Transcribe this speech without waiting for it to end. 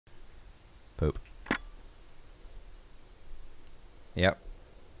Poop. Yep.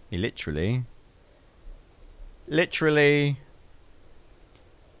 He literally...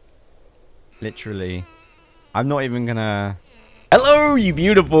 I'm not even gonna... Hello, you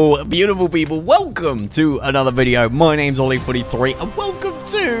beautiful, beautiful people. Welcome to another video. My name's Ollie43, and welcome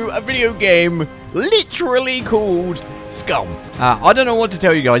to a video game literally called SCUM. I don't know what to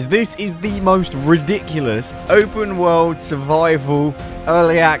tell you guys. This is the most ridiculous open world survival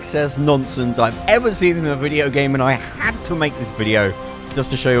early access nonsense I've ever seen in a video game, and I had to make this video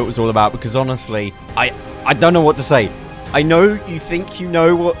just to show you what it was all about, because honestly, I don't know what to say. I know you think you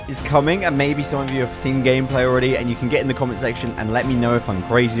know what is coming, and maybe some of you have seen gameplay already, and you can get in the comment section and let me know if I'm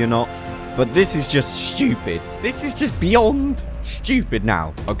crazy or not. But this is just stupid. This is just beyond stupid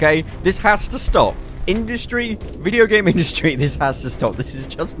now, okay? This has to stop. Industry, video game industry, this has to stop. This is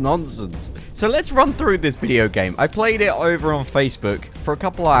just nonsense. So let's run through this video game. I played it over on Facebook for a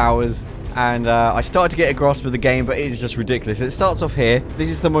couple of hours, and I started to get a grasp of the game, but it is just ridiculous. It starts off here. This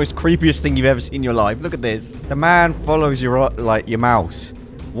is the most creepiest thing you've ever seen in your life. Look at this. The man follows your, like, your mouse.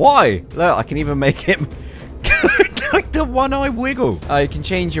 Why? Look, I can even make him like the one-eye wiggle. You can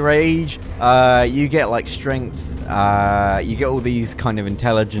change your age. You get, like, strength. You get all these kind of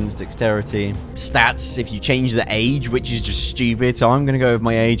intelligence, dexterity, stats if you change the age, which is just stupid. So I'm going to go with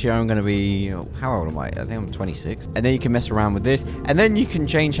my age here. I'm going to be, how old am I? I think I'm 26. And then you can mess around with this. And then you can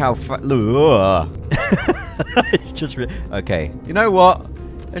change how it's just, okay. You know what?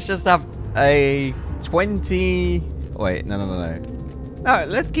 Let's just have a 20. Wait, no. No,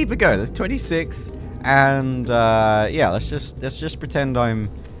 let's keep it going. Let's 26. And, yeah, let's just pretend I'm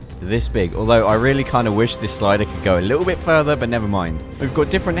this big, although I really kind of wish this slider could go a little bit further, but never mind. We've got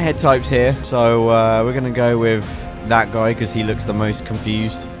different head types here, so we're gonna go with that guy because he looks the most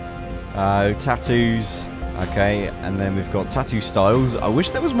confused. Tattoos, okay, and then we've got tattoo styles. I wish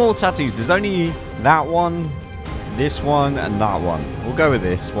there was more tattoos. There's only that one, this one, and that one. We'll go with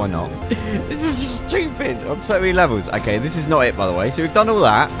this, why not? This is just stupid on so many levels. Okay, this is not it, by the way. So we've done all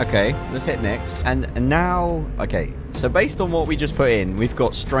that. Okay, let's hit next. And now, okay, so based on what we just put in, we've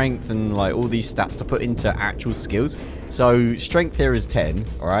got strength and like all these stats to put into actual skills. So strength here is 10,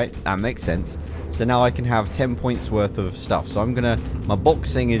 all right? That makes sense. So now I can have 10 points worth of stuff. So I'm gonna, my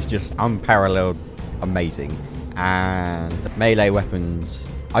boxing is just unparalleled, amazing. And melee weapons.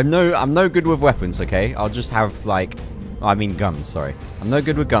 I'm no good with weapons, okay? I'll just have, like, I mean guns, sorry. I'm no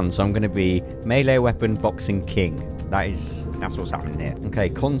good with guns, so I'm going to be melee weapon boxing king. That's what's happening here. Okay,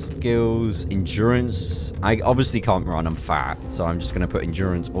 con skills, endurance. I obviously can't run, I'm fat, so I'm just going to put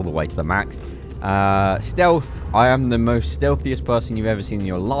endurance all the way to the max. Stealth, I am the most stealthiest person you've ever seen in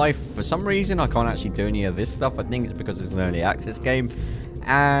your life. For some reason, I can't actually do any of this stuff. I think it's because it's an early access game.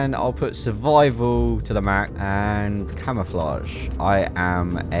 And I'll put survival to the max and camouflage. I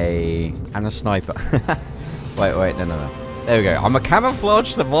am a sniper. wait, no. There we go. I'm a camouflage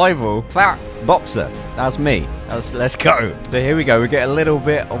survival fat boxer. That's me. Let's go. So here we go. We get a little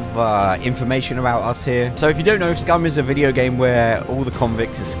bit of information about us here. So if you don't know, SCUM is a video game where all the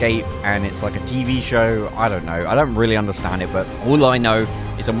convicts escape, and it's like a TV show. I don't know. I don't really understand it, but all I know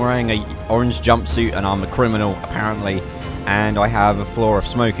is I'm wearing a orange jumpsuit and I'm a criminal apparently. And I have a floor of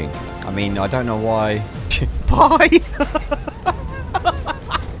smoking. I mean, I don't know why. Bye!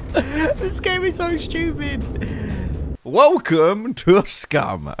 This game is so stupid. Welcome to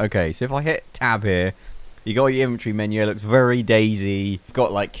SCUM. Okay, so if I hit tab here, you got your inventory menu. It looks very daisy. You've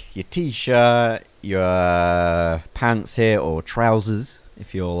got like your t-shirt, your pants here, or trousers,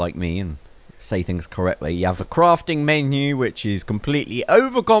 if you're like me and say things correctly. You have a crafting menu, which is completely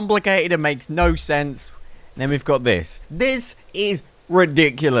overcomplicated and makes no sense. And then we've got this. This is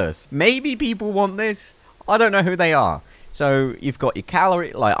ridiculous. Maybe people want this. I don't know who they are. So you've got your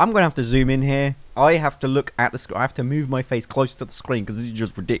calorie. Like, I'm going to have to zoom in here. I have to look at the screen. I have to move my face close to the screen because this is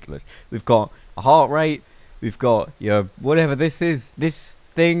just ridiculous. We've got a heart rate. We've got your whatever this is. This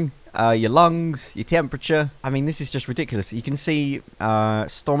thing. Your lungs. Your temperature. I mean, this is just ridiculous. You can see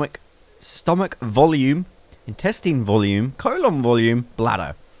stomach volume, intestine volume, colon volume,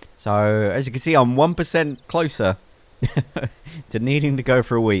 bladder. So, as you can see, I'm 1% closer to needing to go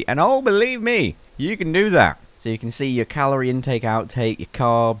for a wee. And oh, believe me, you can do that. So you can see your calorie intake, outtake, your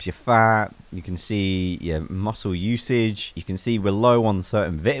carbs, your fat. You can see your muscle usage. You can see we're low on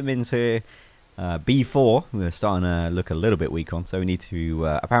certain vitamins here. B4, we're starting to look a little bit weak on. So we need to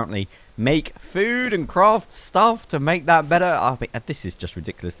apparently make food and craft stuff to make that better. I mean, this is just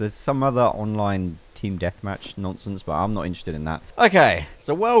ridiculous. There's some other online team deathmatch nonsense, but I'm not interested in that. Okay,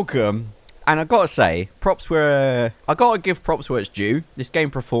 so welcome. And I gotta say, I gotta give props where it's due. This game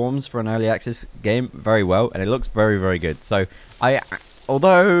performs for an early access game very well, and it looks very, very good. So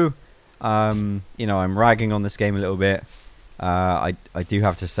although You know, I'm ragging on this game a little bit. I do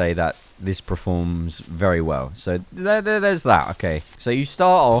have to say that this performs very well. So there's that. Okay, so you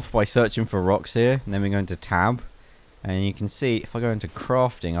start off by searching for rocks here, and then we go into tab, and you can see if I go into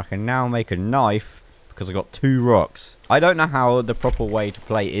crafting, I can now make a knife because I got 2 rocks. I don't know how the proper way to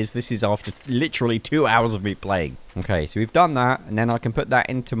play is. This is after literally 2 hours of me playing. Okay, so we've done that, and then I can put that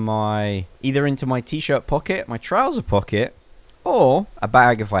into my either into my t-shirt pocket, my trouser pocket, or a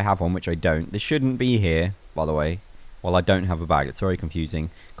bag if I have one, which I don't. This shouldn't be here, by the way. Well, I don't have a bag. It's very confusing.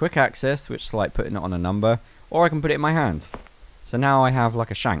 Quick access, which is like putting it on a number. Or I can put it in my hand. So now I have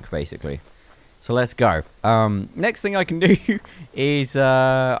like a shank, basically. So let's go. Next thing I can do is...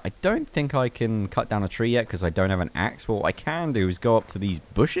 I don't think I can cut down a tree yet because I don't have an axe. But what I can do is go up to these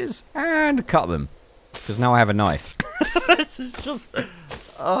bushes and cut them. Because now I have a knife. This is just...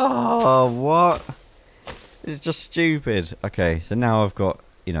 Oh, what? This is just stupid. Okay, so now I've got,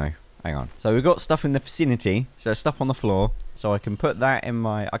 you know... Hang on. So we've got stuff in the vicinity. So stuff on the floor. So I can put that in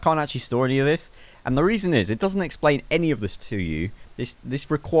my... I can't actually store any of this. And the reason is, it doesn't explain any of this to you. This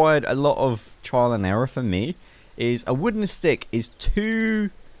required a lot of trial and error for me. Is a wooden stick is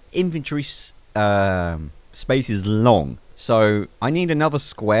 2 inventory spaces long. So I need another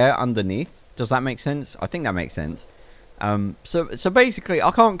square underneath. Does that make sense? I think that makes sense. So basically,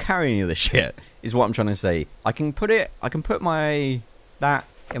 I can't carry any of this shit. Is what I'm trying to say. I can put that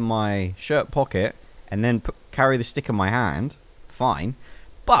in my shirt pocket and then carry the stick in my hand. Fine.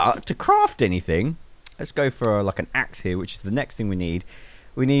 But to craft anything, let's go for like an axe here, which is the next thing we need.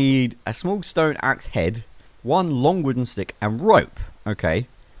 We need a small stone axe head, 1 long wooden stick, and rope. Okay.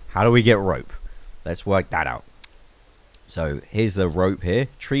 How do we get rope? Let's work that out. So here's the rope here.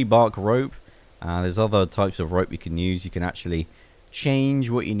 Tree bark rope. There's other types of rope you can use. You can actually change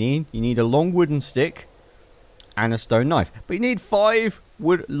what you need. You need a long wooden stick and a stone knife. But you need 5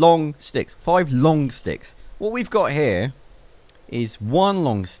 long sticks. 5 long sticks. What we've got here is 1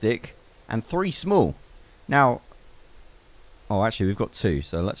 long stick and 3 small. Now, oh, actually, we've got 2.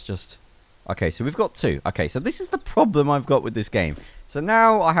 So let's just... Okay, so we've got 2. Okay, so this is the problem I've got with this game. So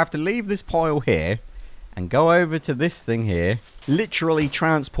now I have to leave this pile here and go over to this thing here. Literally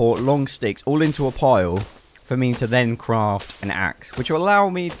transport long sticks all into a pile for me to then craft an axe, which will allow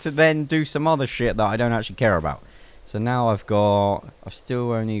me to then do some other shit that I don't actually care about. So now I've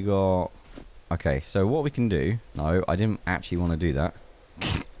still only got... Okay, so what we can do... No, I didn't actually want to do that.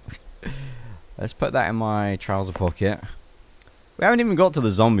 Let's put that in my trouser pocket. We haven't even got to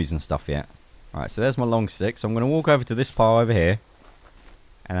the zombies and stuff yet. Alright, so there's my long stick. So I'm going to walk over to this pile over here.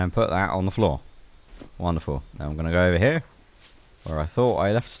 And then put that on the floor. Wonderful. Now I'm going to go over here, where I thought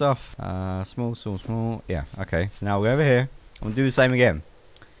I left stuff. Small. Yeah, okay. So now we'll go over here. I'm going to do the same again.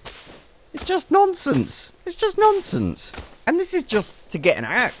 It's just nonsense. It's just nonsense. And this is just to get an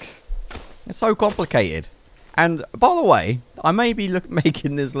axe. It's so complicated. And by the way, I may be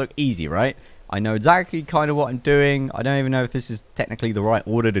making this look easy, right? I know exactly kind of what I'm doing. I don't even know if this is technically the right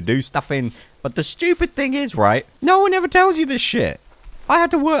order to do stuff in. But the stupid thing is, right? No one ever tells you this shit. I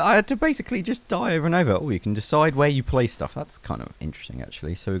had to basically just die over and over. Oh, you can decide where you place stuff. That's kind of interesting,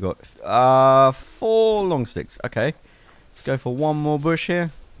 actually. So we've got 4 long sticks. Okay. Let's go for 1 more bush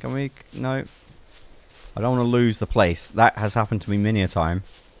here. Can we? No. I don't want to lose the place. That has happened to me many a time.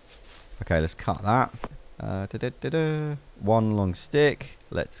 Okay, let's cut that. 1 long stick.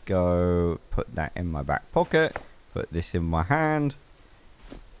 Let's go put that in my back pocket. Put this in my hand.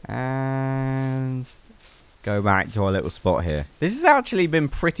 And go back to our little spot here. This has actually been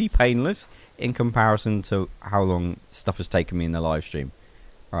pretty painless in comparison to how long stuff has taken me in the live stream.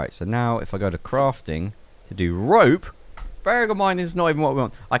 Alright, so now if I go to crafting to do rope, bearing in mind this is not even what we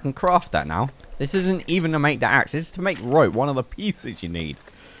want. I can craft that now. This isn't even to make the axe. This is to make rope, one of the pieces you need.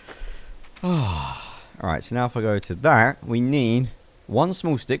 Alright, so now if I go to that, we need 1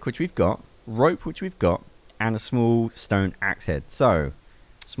 small stick, which we've got, rope, which we've got, and a small stone axe head. So,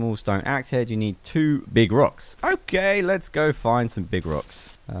 small stone axe head, you need 2 big rocks. Okay, let's go find some big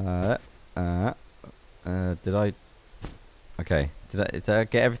rocks. Did I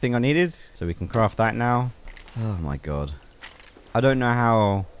get everything I needed? So we can craft that now. Oh my god. I don't know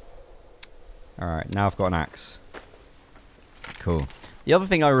how... Alright, now I've got an axe. Cool. The other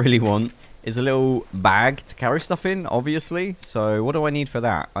thing I really want is a little bag to carry stuff in, obviously. So what do I need for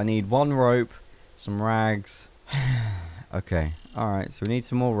that? I need 1 rope, some rags. Okay, alright, so we need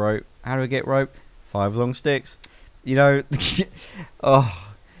some more rope. How do we get rope? 5 long sticks. You know,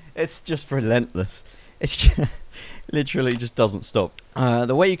 oh, it's just relentless. It's just, literally just doesn't stop.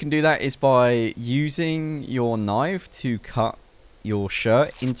 The way you can do that is by using your knife to cut your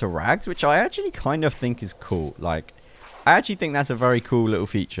shirt into rags, which I actually kind of think is cool. Like, I actually think that's a very cool little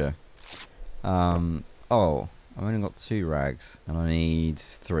feature. Oh, I've only got 2 rags, and I need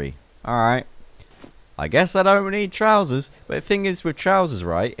 3. Alright. I guess I don't need trousers, but the thing is with trousers,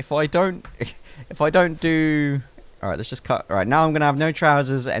 right, if I don't do... Alright, let's just cut. Alright, now I'm going to have no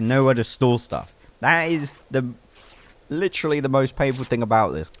trousers and nowhere to store stuff. That is literally the most painful thing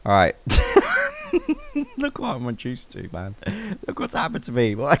about this. Alright. Look what I'm reduced to, man. Look what's happened to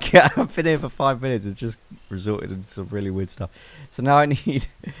me. Well, I've been here for 5 minutes. It's just resorted into some really weird stuff. So now I need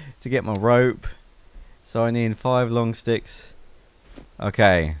to get my rope. So I need 5 long sticks.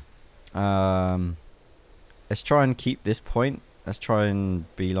 Okay. Let's try and keep this point. Let's try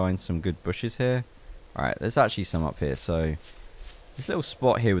and beeline some good bushes here. Alright, there's actually some up here. So this little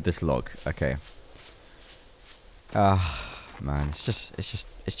spot here with this log. Okay. Man, it's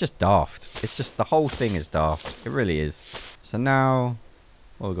just daft. It's just, the whole thing is daft. It really is. So now,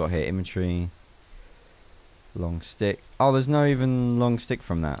 what have we got here? Inventory. Long stick. Oh, there's no even long stick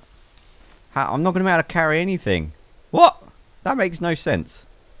from that. I'm not going to be able to carry anything. What? That makes no sense.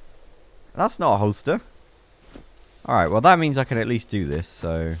 That's not a holster. Alright, well that means I can at least do this,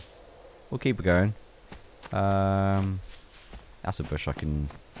 so we'll keep it going. That's a bush I can...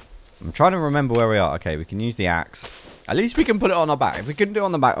 I'm trying to remember where we are. Okay, we can use the axe. At least we can put it on our back. If we couldn't do it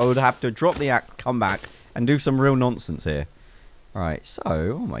on the back, I would have to drop the axe, come back, and do some real nonsense here. Alright, so...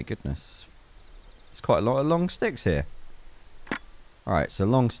 Oh my goodness. There's quite a lot of long sticks here. Alright, so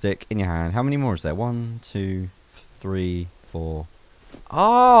long stick in your hand. How many more is there? 1, 2, 3, 4.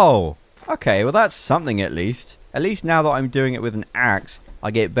 Oh! Okay, well that's something at least. At least now that I'm doing it with an axe,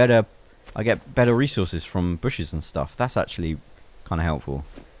 I get better resources from bushes and stuff. That's actually kind of helpful.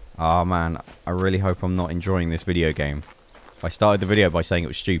 Oh man, I really hope I'm not enjoying this video game. I started the video by saying it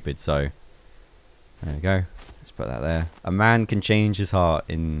was stupid, so there we go. Let's put that there. A man can change his heart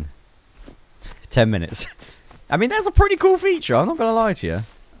in 10 minutes. I mean, that's a pretty cool feature, I'm not going to lie to you.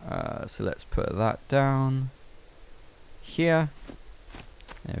 So let's put that down here.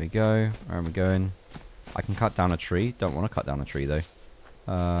 There we go. Where am I going? I can cut down a tree. Don't want to cut down a tree though.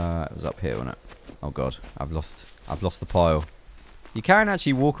 It was up here, wasn't it? Oh god, I've lost the pile. You can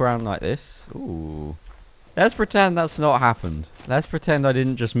actually walk around like this. Ooh. Let's pretend that's not happened. Let's pretend I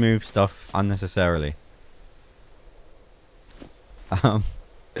didn't just move stuff unnecessarily. Wait,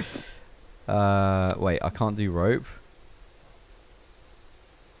 I can't do rope.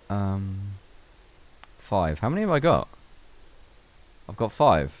 5. How many have I got? I've got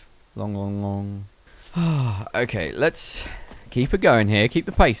 5. Long. Okay, let's keep it going here. Keep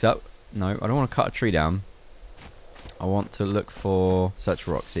the pace up. No, I don't want to cut a tree down. I want to look for such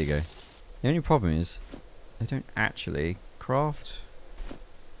rocks. Here you go. The only problem is they don't actually craft.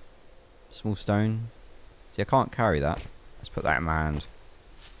 Small stone. See, I can't carry that. Let's put that in my hand.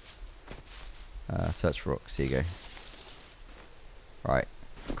 Search for rocks. Here you go. Right.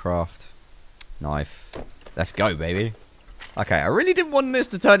 Craft. Knife. Let's go, baby. Okay, I really didn't want this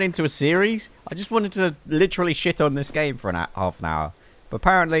to turn into a series. I just wanted to literally shit on this game for half an hour. But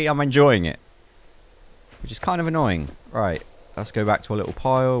apparently I'm enjoying it. Which is kind of annoying. Right, let's go back to our little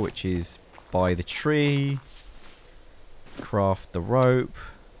pile, which is by the tree. Craft the rope.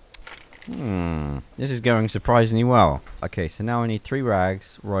 This is going surprisingly well. Okay, so now I need 3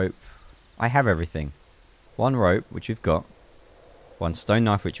 rags, rope. I have everything. 1 rope, which we've got. 1 stone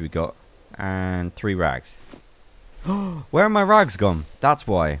knife, which we've got. And 3 rags. Where are my rags gone? That's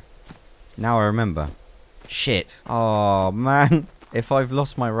why. Now I remember. Shit. Oh, man. If I've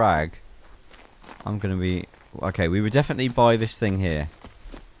lost my rag, I'm going to be... Okay, we would definitely buy this thing here.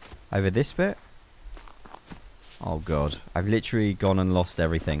 Over this bit? Oh, God. I've literally gone and lost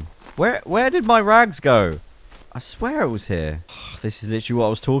everything. Where did my rags go? I swear it was here. This is literally what I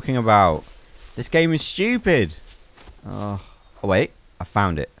was talking about. This game is stupid. Oh, wait. I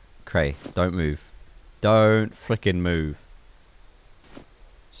found it. Okay, don't move. Don't frickin' move.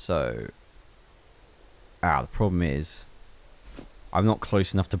 So. The problem is I'm not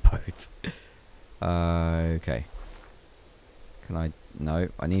close enough to both. Okay. Can I... No,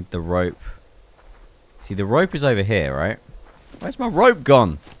 I need the rope. See, the rope is over here, right? Where's my rope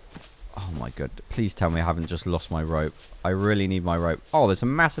gone? Oh my god. Please tell me I haven't just lost my rope. I really need my rope. Oh, there's a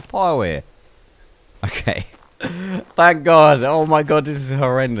massive pile here. Okay. Thank god. Oh my god, this is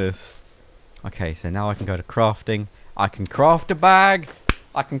horrendous. Okay, so now I can go to crafting. I can craft a bag.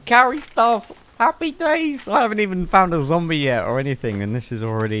 I can carry stuff. Happy days. I haven't even found a zombie yet or anything, and this is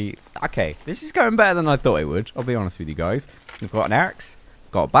already... Okay, this is going better than I thought it would. I'll be honest with you guys. I've got an axe,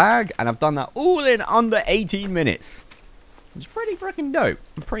 got a bag, and I've done that all in under 18 minutes. It's pretty freaking dope.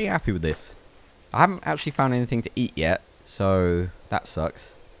 I'm pretty happy with this. I haven't actually found anything to eat yet, so that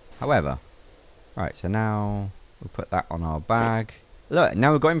sucks. However, alright, so now we'll put that on our bag. Look,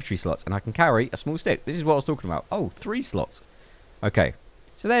 now we've got inventory slots, and I can carry a small stick. This is what I was talking about. Oh, 3 slots. Okay,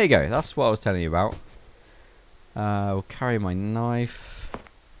 so there you go. That's what I was telling you about. We'll carry my knife.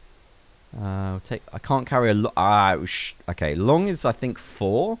 I can't carry a okay, long is I think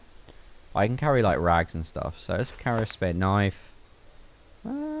 4. I can carry like rags and stuff. So let's carry a spare knife.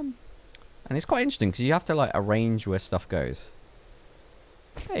 And it's quite interesting because you have to like arrange where stuff goes.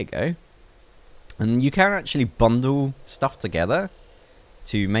 There you go. And you can actually bundle stuff together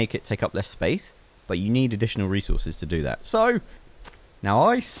to make it take up less space, but you need additional resources to do that. So now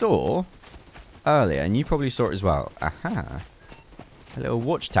I saw earlier, and you probably saw it as well. Aha, a little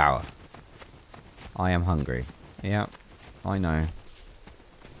watchtower. I am hungry. Yeah, I know.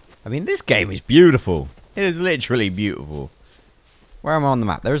 I mean, this game is beautiful. It is literally beautiful. Where am I on the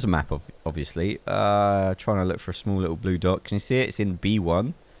map? There is a map, obviously. Trying to look for a small little blue dot. Can you see it? It's in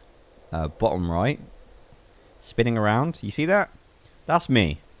B1. Bottom right. Spinning around. You see that? That's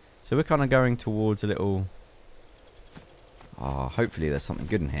me. So we're kind of going towards a little... hopefully there's something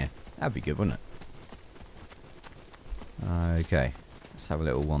good in here. That'd be good, wouldn't it? Okay. Let's have a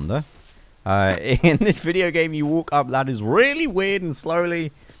little wander. In this video game, you walk up ladders really weird and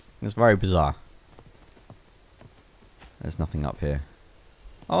slowly. It's very bizarre. There's nothing up here.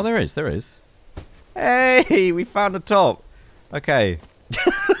 Oh, there is. There is. Hey, we found the top. Okay.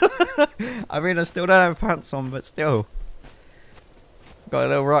 I mean, I still don't have pants on, but still. Got a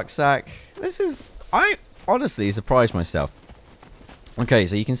little rucksack. This is... I honestly surprised myself. Okay,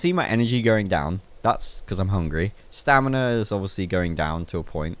 so you can see my energy going down. That's because I'm hungry. Stamina is obviously going down to a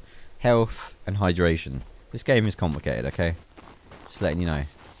point. Health and hydration. This game is complicated, okay? Just letting you know.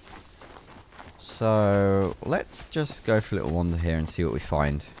 So, let's just go for a little wander here and see what we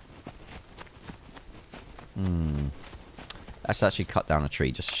find. Let's actually cut down a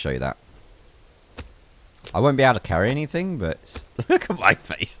tree just to show you that. I won't be able to carry anything, but look at my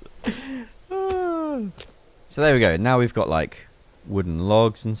face. So there we go. Now we've got like wooden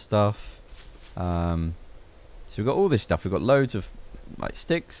logs and stuff. So we've got all this stuff. We've got loads of like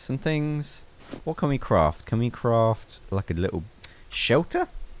sticks and things. What can we craft? Can we craft like a little shelter?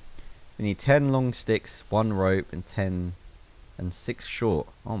 We need 10 long sticks, 1 rope, and 6 short.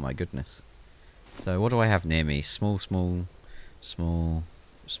 Oh my goodness. So what do I have near me? Small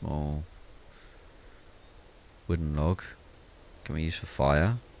wooden log. Can we use for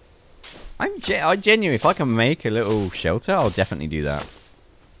fire? I genuinely, if I can make a little shelter, I'll definitely do that.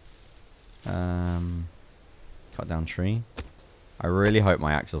 Cut down tree. I really hope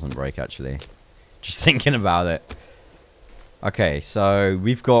my axe doesn't break, actually. Just thinking about it. Okay, so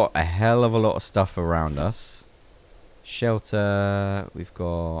we've got a hell of a lot of stuff around us. Shelter. We've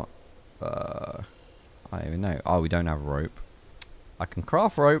got... I don't even know. Oh, we don't have rope. I can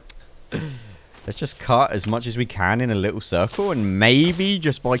craft rope. Let's just cut as much as we can in a little circle, and maybe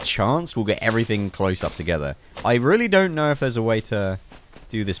just by chance we'll get everything close up together. I really don't know if there's a way to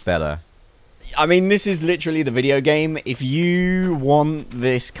do this better. I mean, this is literally the video game. If you want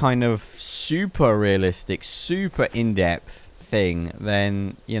this kind of super realistic, super in-depth thing,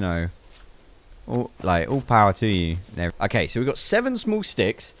 then, you know, all power to you. Okay, so we've got 7 small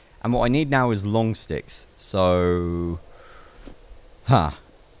sticks, and what I need now is long sticks. So,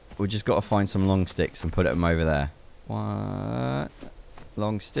 we just got to find some long sticks and put them over there. What?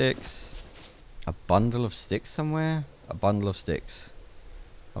 Long sticks. A bundle of sticks somewhere? A bundle of sticks.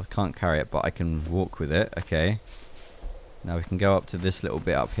 I can't carry it, but I can walk with it. Okay. Now we can go up to this little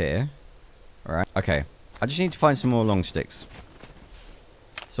bit up here. Alright. Okay. I just need to find some more long sticks.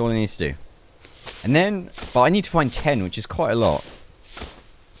 That's all I need to do. And then, but I need to find 10, which is quite a lot.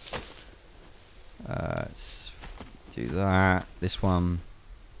 Let's do that. This one.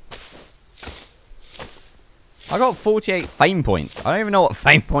 I got 48 fame points. I don't even know what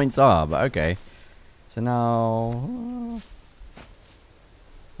fame points are, but okay. So now...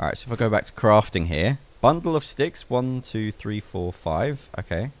 Alright, so if I go back to crafting here. Bundle of sticks. 1, 2, 3, 4, 5.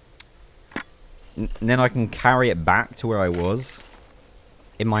 Okay. And then I can carry it back to where I was.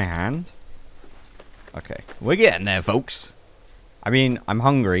 In my hand. Okay. We're getting there, folks. I mean, I'm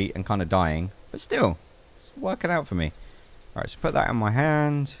hungry and kind of dying. But still. It's working out for me. Alright, so put that in my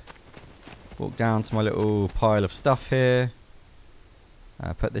hand. Walk down to my little pile of stuff here.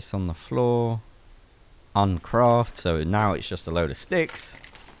 Put this on the floor. Uncraft. So now it's just a load of sticks.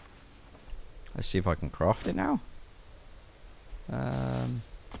 Let's see if I can craft it now.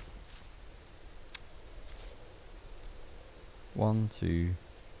 1, 2,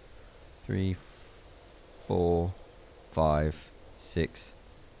 3, 4, 5, 6,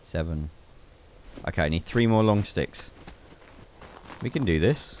 7. Okay, I need 3 more long sticks. We can do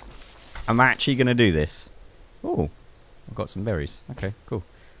this. I'm actually going to do this. Oh, I've got some berries. Okay, cool.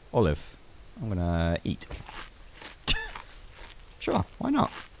 Olive. I'm gonna eat. Sure, why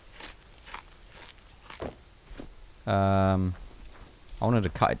not? I wanted to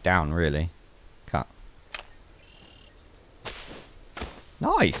cut it down, really. Cut.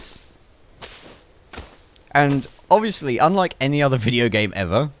 Nice! And obviously, unlike any other video game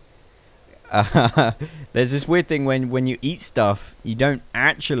ever, there's this weird thing when you eat stuff, you don't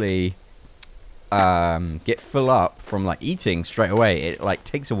actually get full up from like eating straight away. It like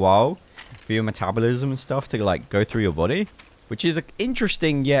takes a while for your metabolism and stuff to like go through your body, which is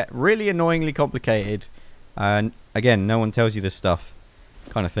interesting yet really annoyingly complicated. And again, no one tells you this stuff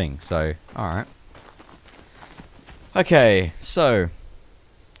kind of thing. So, alright. Okay, so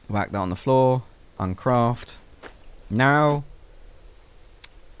whack that on the floor, uncraft. Now,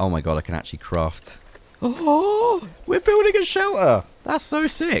 oh my god, I can actually craft. Oh, we're building a shelter. That's so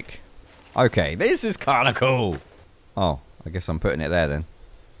sick. Okay, this is kind of cool. Oh, I guess I'm putting it there then.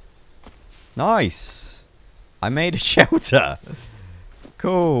 Nice. I made a shelter.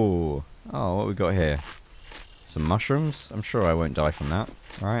 Cool. Oh, what we got here? Some mushrooms. I'm sure I won't die from that,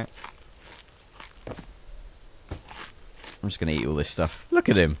 right? I'm just going to eat all this stuff. Look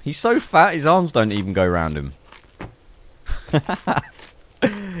at him. He's so fat, his arms don't even go around him.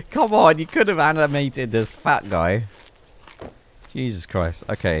 Come on, you could have animated this fat guy. Jesus Christ.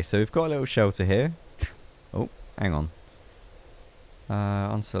 Okay, so we've got a little shelter here. Oh, hang on.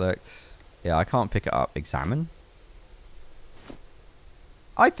 Unselect. Yeah, I can't pick it up. Examine.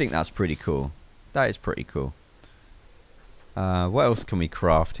 I think that's pretty cool. That is pretty cool. What else can we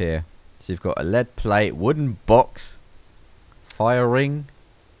craft here? So you've got a lead plate, wooden box, fire ring,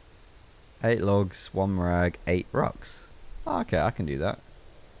 8 logs, 1 rag, 8 rocks. Oh, okay, I can do that.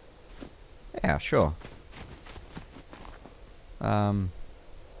 Yeah, sure.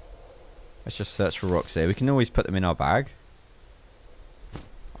 Let's just search for rocks here. We can always put them in our bag.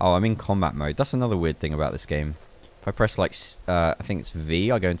 Oh, I'm in combat mode. That's another weird thing about this game. If I press like, I think it's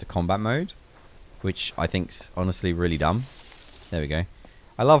V, I go into combat mode, which I think's honestly really dumb. There we go.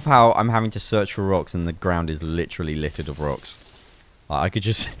 I love how I'm having to search for rocks and the ground is literally littered of rocks. Like, I could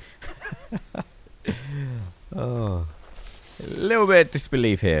just... Oh, a little bit of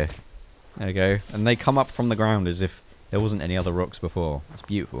disbelief here. There we go. And they come up from the ground as if there wasn't any other rocks before. That's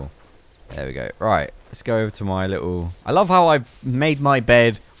beautiful. There we go. Right, let's go over to my little... I love how I've made my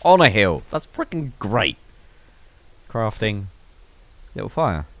bed on a hill. That's freaking great. Crafting. Little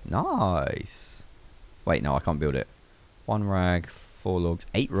fire. Nice. Wait, no, I can't build it. 1 rag, 4 logs,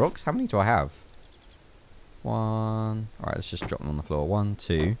 8 rocks. How many do I have? 1. Alright, let's just drop them on the floor. 1,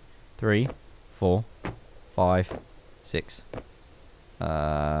 2, 3, 4, 5, 6.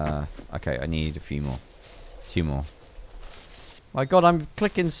 Okay, I need a few more. 2 more. My god, I'm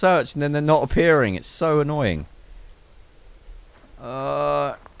clicking search and then they're not appearing. It's so annoying.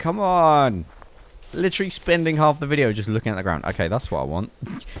 Come on. Literally spending half the video just looking at the ground. Okay, that's what I want.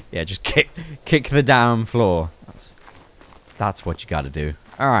 Yeah, just kick the damn floor. That's what you gotta do.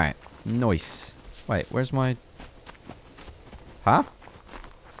 Alright. Nice. Wait, where's my... Huh?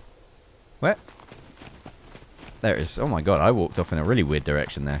 Where? There it is. Oh my god, I walked off in a really weird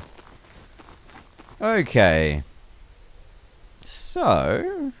direction there. Okay.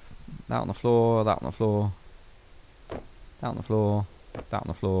 So... That on the floor, that on the floor. That on the floor, that on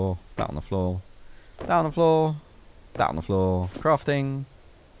the floor, that on the floor. That on the floor, that on the floor. Crafting.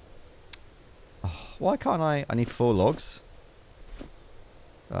 Oh, why can't I... I need 4 logs.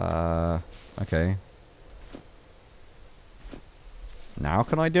 Okay. Now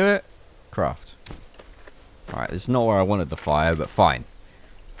can I do it? Craft. Alright, this is not where I wanted the fire, but fine.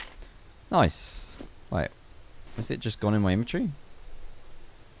 Nice. Wait. Has it just gone in my inventory?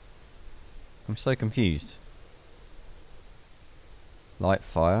 I'm so confused. Light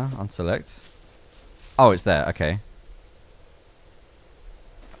fire. Unselect. Oh, it's there. Okay.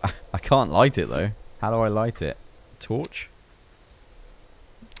 I can't light it, though. How do I light it? Torch?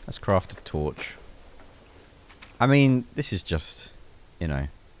 Let's craft a torch. I mean, this is just, you know.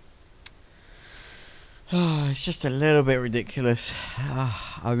 It's just a little bit ridiculous.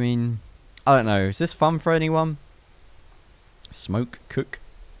 I mean, I don't know. Is this fun for anyone? Smoke, cook.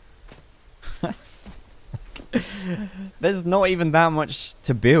 There's not even that much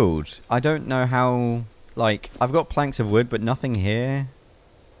to build. I don't know how... Like, I've got planks of wood, but nothing here.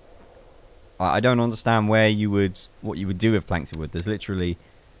 I don't understand where you would... What you would do with planks of wood. There's literally...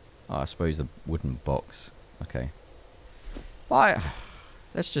 Oh, I suppose a wooden box. Okay. But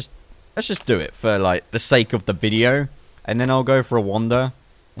let's just do it for, like, the sake of the video. And then I'll go for a wander.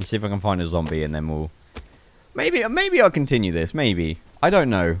 And see if I can find a zombie. And then we'll... Maybe I'll continue this. Maybe. I don't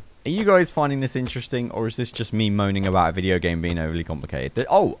know. Are you guys finding this interesting, or is this just me moaning about a video game being overly complicated?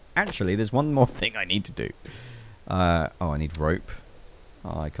 Oh, actually, there's one more thing I need to do. Oh, I need rope.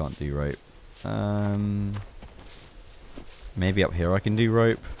 Oh, I can't do rope. Maybe up here I can do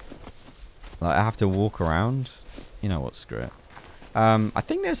rope. Like, I have to walk around. You know what, screw it. I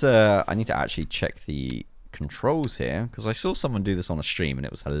think there's a... I need to actually check the controls here, because I saw someone do this on a stream and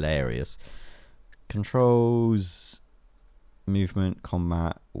it was hilarious. Controls... Movement,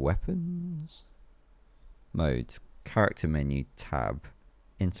 combat, weapons, modes, character menu, tab,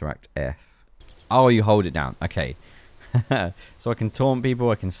 interact F. Oh, you hold it down. Okay. So I can taunt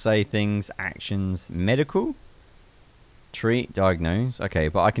people, I can say things, actions, medical, treat, diagnose. Okay,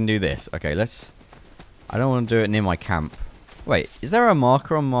 but I can do this. Okay, let's... I don't want to do it near my camp. Wait, is there a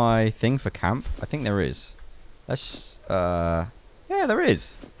marker on my thing for camp? I think there is. Let's... Yeah, there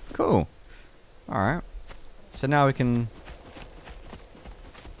is. Cool. Alright. So now we can...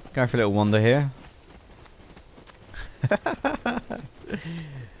 Go for a little wander here.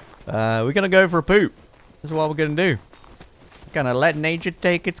 We're gonna go for a poop. That's what we're gonna do. We're gonna let nature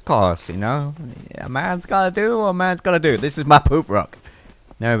take its course, you know? A man's gotta do what a man's gotta do. This is my poop rock.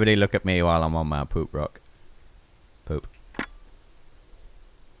 Nobody look at me while I'm on my poop rock. Poop.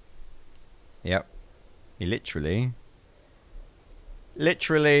 Yep. He literally...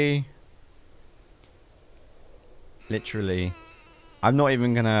 I'm not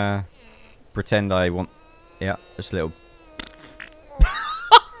even gonna pretend I want... Yeah, just a little...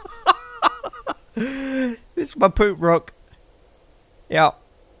 This is my poop rock. Yeah.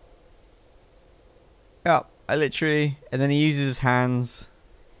 Yeah, I literally... And then he uses his hands.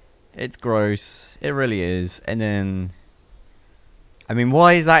 It's gross. It really is. And then... I mean,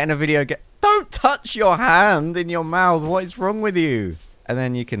 why is that in a video game? Don't touch your hand in your mouth. What is wrong with you? And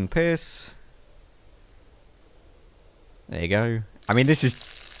then you can piss. There you go. I mean, this is...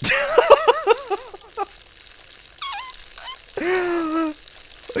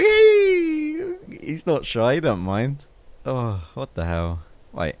 He's not shy, don't mind. Oh, what the hell?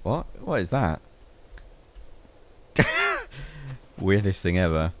 Wait, what? What is that? Weirdest thing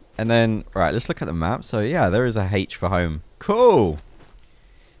ever. And then, right, let's look at the map. So, yeah, there is a H for home. Cool!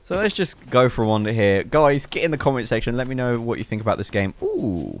 So let's just go for a wander here. Guys, get in the comment section. Let me know what you think about this game.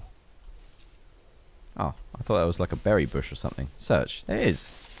 Ooh. Oh, I thought that was like a berry bush or something. Search. There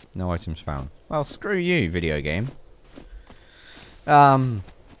is. No items found. Well, screw you, video game. No,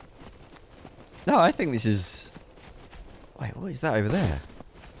 I think this is... Wait, what is that over there?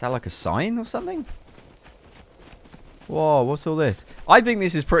 Is that like a sign or something? Whoa, what's all this? I think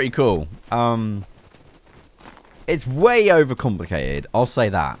this is pretty cool. It's way overcomplicated. I'll say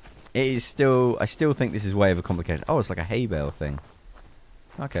that. It is still... I still think this is way overcomplicated. Oh, it's like a hay bale thing.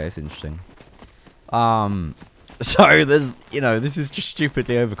 Okay, it's interesting. So there's, you know, this is just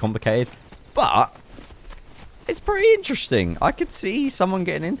stupidly overcomplicated, but it's pretty interesting. I could see someone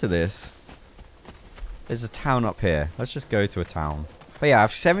getting into this. There's a town up here. Let's just go to a town. But yeah, I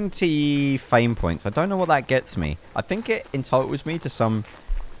have 70 fame points. I don't know what that gets me. I think it entitles me to some,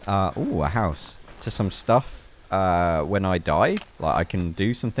 ooh, a house. To some stuff, when I die. Like, I can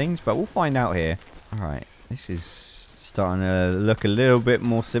do some things, but we'll find out here. Alright, this is starting to look a little bit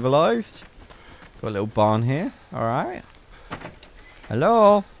more civilized. Got a little barn here. Alright.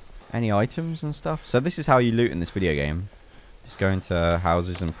 Hello. Any items and stuff? So this is how you loot in this video game. Just go into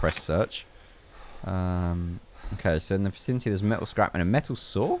houses and press search. Okay, so in the vicinity there's metal scrap and a metal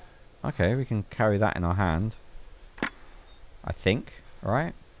saw. Okay, we can carry that in our hand. I think.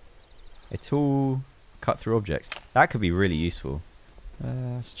 Alright. A tool. Cut through objects. That could be really useful.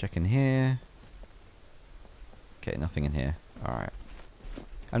 Let's check in here. Okay, nothing in here. Alright.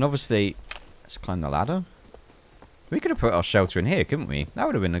 And obviously... Let's climb the ladder. We could have put our shelter in here, couldn't we? That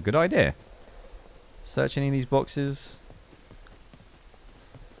would have been a good idea. Search any of these boxes.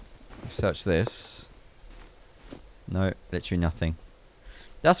 Search this. No, literally nothing.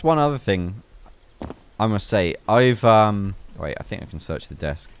 That's one other thing I must say. I've, wait, I think I can search the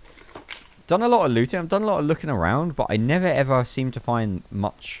desk. Done a lot of looting. I've done a lot of looking around, but I never ever seem to find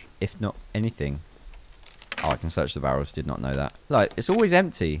much, if not anything. Oh, I can search the barrels. Did not know that. Like, it's always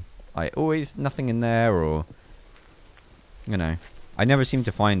empty. Like, always nothing in there, or... You know. I never seem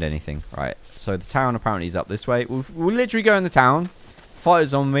to find anything. Right, so the town apparently is up this way. We'll literally go in the town. Fight a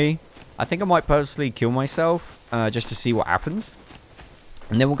zombie. I think I might purposely kill myself, just to see what happens.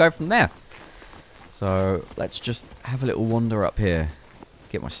 And then we'll go from there. So, let's just have a little wander up here.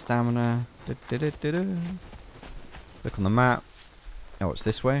 Get my stamina. Look on the map. Oh, it's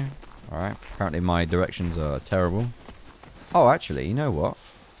this way. Alright, apparently my directions are terrible. Oh, actually, you know what?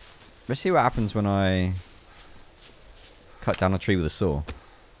 Let's see what happens when I cut down a tree with a saw.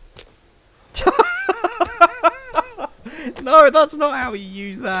 No, that's not how you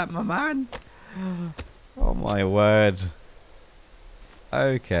use that, my man. Oh my word.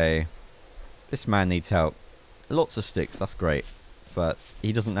 Okay. This man needs help. Lots of sticks, that's great. But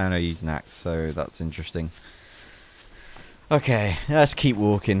he doesn't know how to use an axe, so that's interesting. Okay, let's keep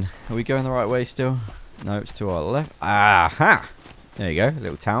walking. Are we going the right way still? No, it's to our left. Aha! There you go, a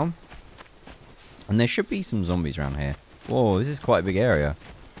little town. And there should be some zombies around here. Whoa, this is quite a big area.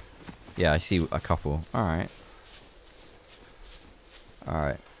 Yeah, I see a couple. Alright.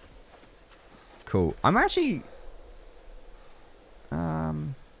 Alright. Cool. I'm actually...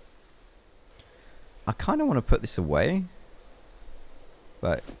 I kind of want to put this away.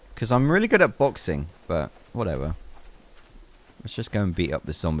 But... because I'm really good at boxing. But, whatever. Let's just go and beat up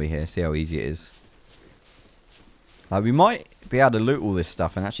this zombie here. See how easy it is. Like, we might be able to loot all this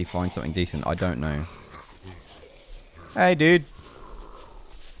stuff and actually find something decent. I don't know. Hey, dude.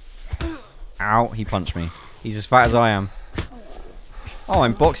 Ow, he punched me. He's as fat as I am. Oh,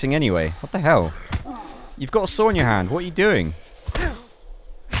 I'm boxing anyway. What the hell? You've got a saw in your hand. What are you doing?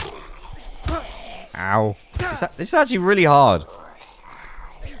 Ow. This is actually really hard.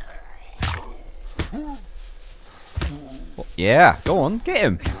 Yeah, go on. Get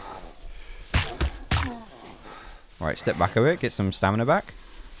him. Alright, step back a bit. Get some stamina back.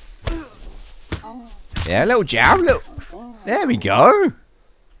 Yeah, a little jab. There we go.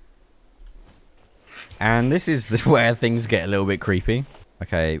 And this is where things get a little bit creepy.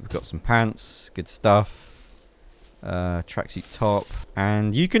 Okay, we've got some pants. Good stuff. Tracksuit top.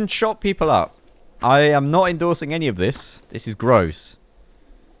 And you can chop people up. I am not endorsing any of this. This is gross.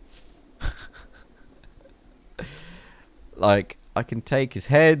 Like, I can take his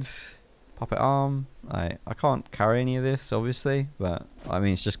head. Puppet arm. I can't carry any of this, obviously. But, I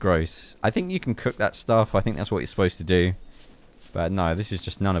mean, it's just gross. I think you can cook that stuff. I think that's what you're supposed to do. But no, this is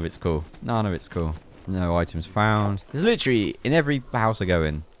just none of it's cool. None of it's cool. No items found. There's literally in every house I go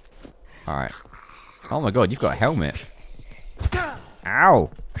in. Alright. Oh my god, you've got a helmet. Ow!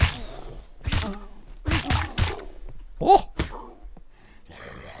 Oh!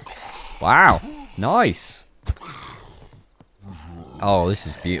 Wow. Nice. Oh, this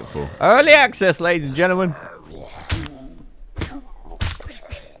is beautiful. Early access, ladies and gentlemen.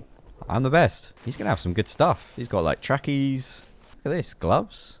 I'm the best. He's going to have some good stuff. He's got like trackies. Look at this.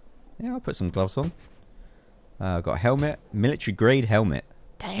 Gloves. Yeah, I'll put some gloves on. I've got a helmet. Military grade helmet.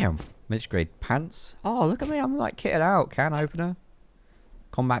 Damn. Military grade pants. Oh, look at me. I'm like kitted out. Can opener.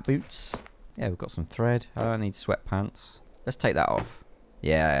 Combat boots. Yeah, we've got some thread. I don't need sweatpants. Let's take that off.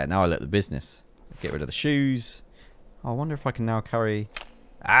 Yeah, now I let the business. Get rid of the shoes. I wonder if I can now carry...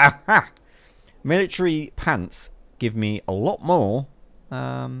 Aha! Military pants give me a lot more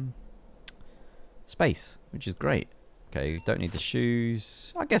space, which is great. Okay, don't need the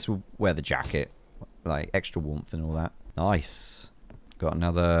shoes. I guess we'll wear the jacket. Like, extra warmth and all that. Nice. Got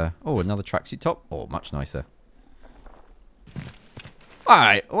another... oh, another tracksuit top. Oh, much nicer.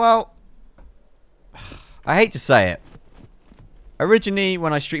 Alright, well... I hate to say it. Originally,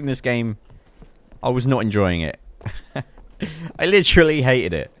 when I streamed this game, I was not enjoying it. I literally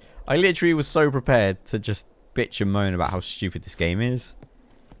hated it. I literally was so prepared to just bitch and moan about how stupid this game is.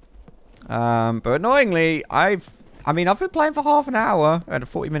 But annoyingly, I've been playing for half an hour,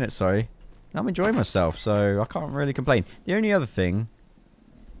 40 minutes, sorry. And I'm enjoying myself, so I can't really complain. The only other thing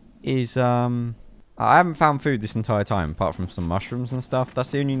is, I haven't found food this entire time, apart from some mushrooms and stuff. That's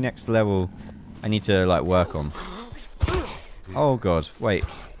the only next level I need to, like, work on. Oh, God. Wait.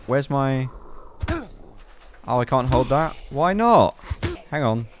 Where's my... oh, I can't hold that? Why not? Hang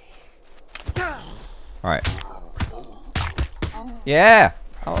on. Alright. Yeah!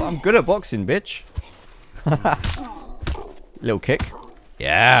 Oh, I'm good at boxing, bitch. Little kick.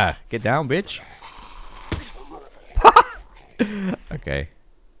 Yeah! Get down, bitch. Okay.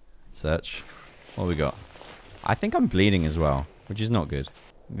 Search. What we got? I think I'm bleeding as well, which is not good.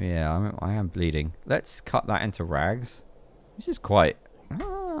 Yeah, I am bleeding. Let's cut that into rags. This is quite...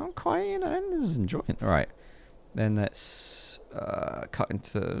 I'm quite, you know, this is enjoying. Alright. Then let's cut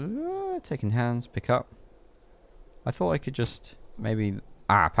into... taking hands, pick up. I thought I could just maybe...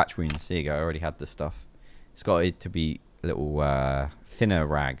 ah, patch wounds. There you go. I already had this stuff. It's got it to be little thinner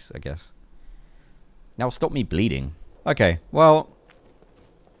rags, I guess. Now stop me bleeding. Okay, well...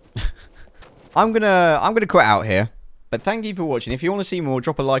 I'm gonna quit out here. But thank you for watching. If you want to see more,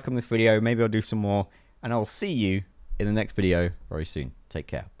 drop a like on this video. Maybe I'll do some more. And I'll see you in the next video very soon. Take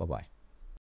care. Bye-bye.